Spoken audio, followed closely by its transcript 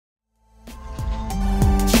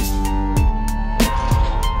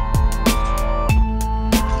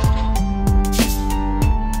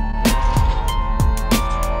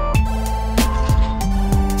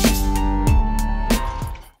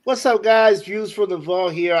What's up, guys? Views from the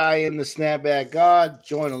vault here. I am the Snapback God,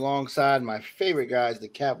 joined alongside my favorite guys, the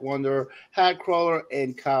Cap Wanderer, Hat Crawler,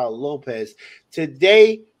 and Kyle Lopez.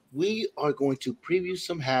 Today, we are going to preview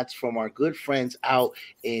some hats from our good friends out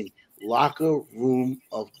in Locker Room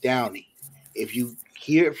of Downey. If you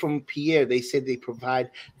hear it from Pierre, they said they provide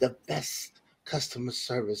the best customer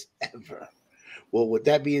service ever. Well, with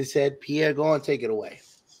that being said, Pierre, go on, take it away.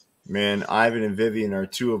 Man, Ivan and Vivian are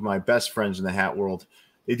two of my best friends in the hat world.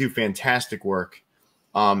 They do fantastic work.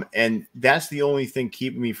 And that's the only thing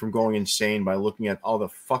keeping me from going insane by looking at all the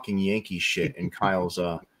fucking Yankee shit in Kyle's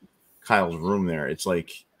room there. It's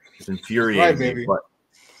like, it's infuriating me. But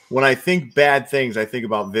when I think bad things, I think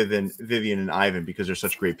about Vivian and Ivan because they're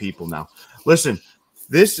such great people now. Listen,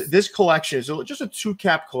 this collection is just a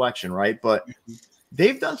 2-cap collection, right? But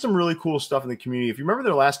they've done some really cool stuff in the community. If you remember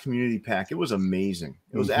their last community pack, it was amazing.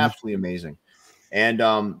 It was absolutely amazing.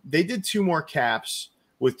 And they did 2 more caps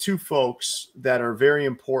with 2 folks that are very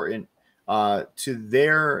important to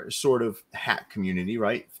their sort of hat community,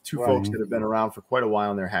 right? 2 folks that have been around for quite a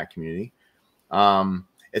while in their hat community.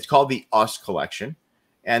 It's called the Us Collection,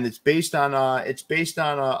 and it's based on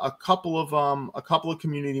a couple of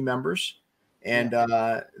community members, and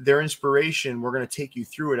their inspiration. We're going to take you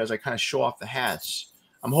through it as I kind of show off the hats.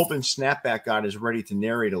 I'm hoping Snapback God is ready to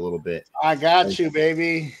narrate a little bit. I got you,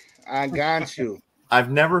 baby. I got you. I've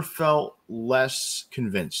never felt less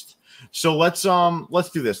convinced. So let's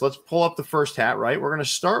do this. Let's pull up the first hat, right? We're going to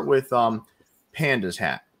start with Panda's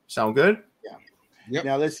hat. Sound good? Yeah. Yep.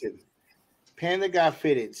 Now listen, Panda got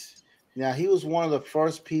fitted. Now he was one of the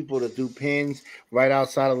first people to do pins right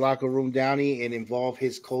outside of Locker Room Downey and involve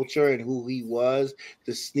his culture and who he was.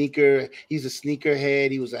 He's a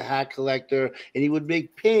sneakerhead. He was a hat collector, and he would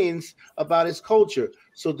make pins about his culture.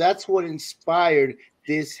 So that's what inspired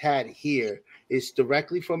this hat here. It's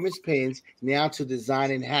directly from his pins now to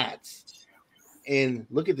designing hats. And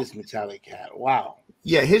look at this metallic hat. Wow.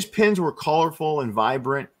 Yeah, his pins were colorful and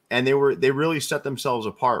vibrant, and they really set themselves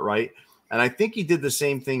apart, right? And I think he did the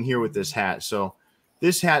same thing here with this hat. So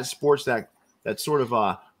this hat sports that sort of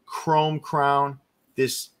a chrome crown,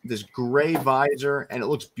 this gray visor, and it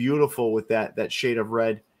looks beautiful with that shade of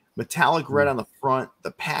red. Metallic red on the front.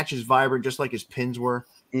 The patch is vibrant, just like his pins were.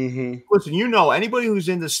 Listen, anybody who's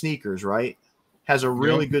into sneakers, right, has a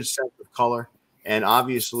really good sense of color, and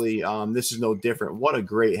obviously this is no different. What a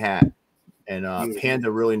great hat. And Panda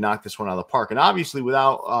really knocked this one out of the park. And obviously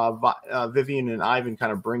without Vivian and Ivan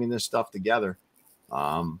kind of bringing this stuff together,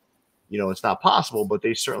 it's not possible, but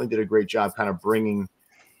they certainly did a great job kind of bringing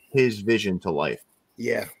his vision to life.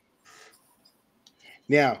 Yeah.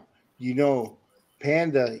 Now,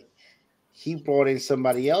 Panda, he brought in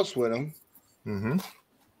somebody else with him.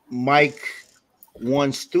 Mike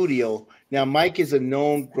One Studio. Now, Mike is a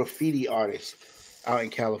known graffiti artist out in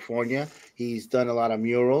California. He's done a lot of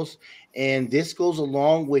murals, and this goes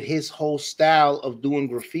along with his whole style of doing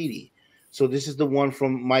graffiti. So this is the one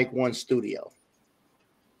from Mike One Studio.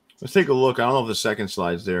 Let's take a look. I don't know if the second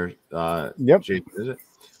slide's there. Yep. Jason, is it?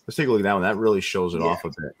 Let's take a look at that one. That really shows it off a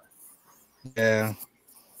bit. Yeah.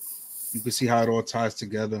 You can see how it all ties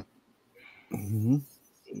together.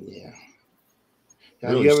 Yeah.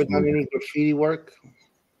 Have you ever done any graffiti work?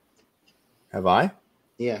 Have I?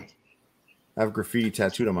 Yeah. I have graffiti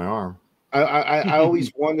tattooed on my arm. I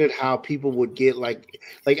always wondered how people would get like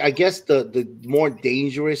I guess the more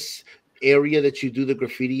dangerous area that you do the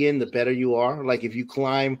graffiti in, the better you are. Like if you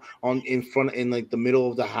climb in like the middle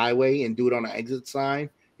of the highway and do it on an exit sign,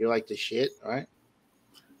 you're like the shit, right?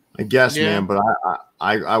 I guess, man, but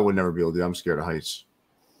I would never be able to do it. I'm scared of heights.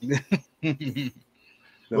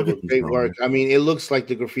 Look at great work. I mean, it looks like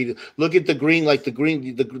the graffiti. Look at the green, like the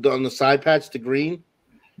green on the side patch, the green.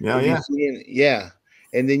 Yeah.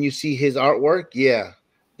 And then you see his artwork. Yeah,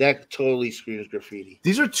 that totally screams graffiti.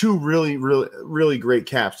 These are 2 really, really, really great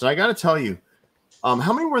caps. And I got to tell you,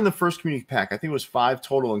 how many were in the first community pack? I think it was 5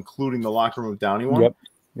 total, including the Locker Room of Downey one. Yep.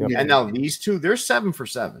 And now these 2, they're 7 for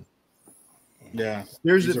 7. Yeah.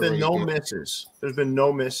 There's been no misses. There's been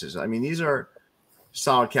no misses. I mean, these are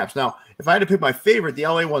solid caps. Now, if I had to pick my favorite, the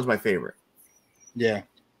LA one's my favorite. Yeah.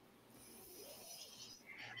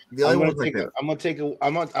 I'm gonna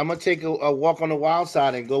take a walk on the wild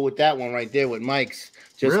side and go with that one right there with Mike's,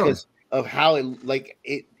 just because of how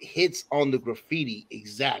it hits on the graffiti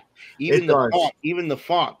exact. Even the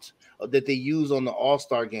font that they use on the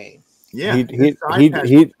All-Star game. Yeah, he did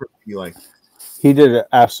an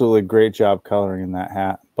absolutely great job coloring in that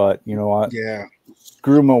hat. But you know what? Yeah.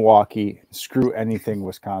 Screw Milwaukee. Screw anything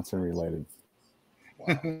Wisconsin related.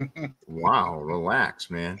 Wow, relax,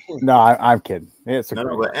 man. No, I'm kidding. It's a No,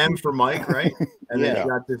 great but M for Mike, right? And then Yeah. you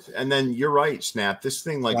got this, and then you're right, Snap. This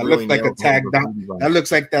thing like That really looks like a nailed home tag the down. design. That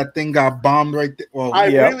looks like that thing got bombed right there. Well, I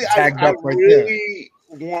Yeah, really, tagged I up right there. really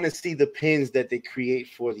want to see the pins that they create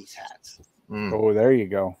for these hats. Mm, Oh, there you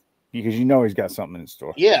go. Because you know he's got something in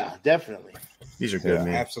store. Yeah, definitely. these are good, Yeah,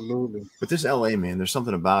 man. absolutely. But this LA, man, there's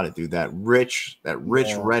something about it, dude. That rich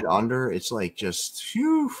Yeah. red under. It's like just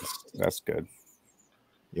phew. That's good.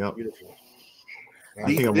 Yep. Beautiful. I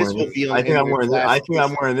think I'm This wearing will this. be on I think I'm Henry wearing this. I Classic think I'm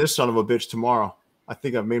this wearing this son of a bitch tomorrow. I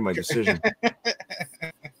think I've made my decision.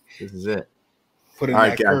 This is it. Put in All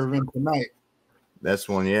right, that guys. curve in tonight. That's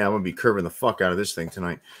one. Yeah, I'm gonna be curving the fuck out of this thing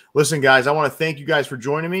tonight. Listen, guys, I want to thank you guys for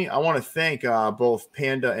joining me. I want to thank both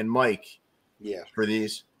Panda and Mike Yeah. for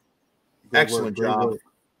these. Great Excellent work, great job. work.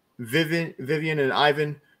 Vivian and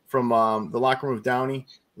Ivan from the Locker Room of Downey.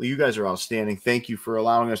 You guys are outstanding. Thank you for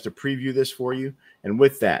allowing us to preview this for you. And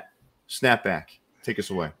with that, Snapback, take us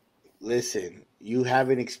away. Listen, you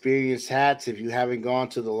haven't experienced hats. If you haven't gone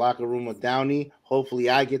to the Locker Room of Downey, hopefully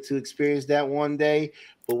I get to experience that one day.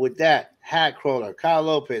 But with that, Hat Crawler, Kyle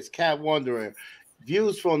Lopez, Cat Wanderer,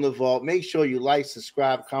 views from the vault. Make sure you like,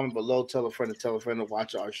 subscribe, comment below, tell a friend to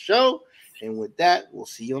watch our show. And with that, we'll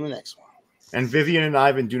see you on the next one. And Vivian and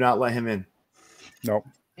Ivan, do not let him in. Nope.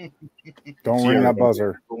 Don't See ring ya. that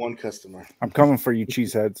buzzer. For one customer. I'm coming for you,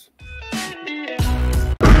 cheeseheads.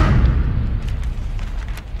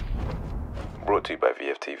 Brought to you by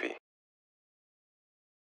VFTV.